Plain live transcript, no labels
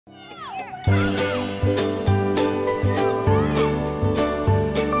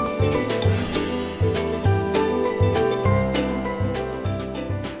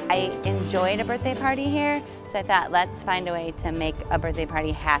a birthday party here, so I thought let's find a way to make a birthday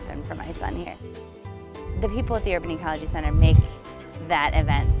party happen for my son here. The people at the Urban Ecology Center make that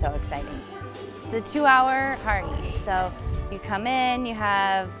event so exciting. It's a 2-hour party, so you come in, you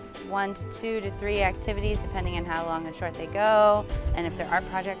have 1 to 2 to 3 activities depending on how long and short they go and if they're art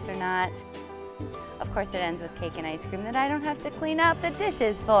projects or not. Of course it ends with cake and ice cream that I don't have to clean up the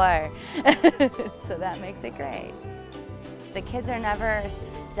dishes for. So that makes it great. The kids are never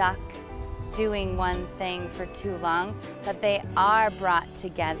stuck doing one thing for too long, but they are brought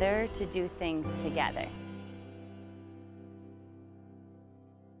together to do things together.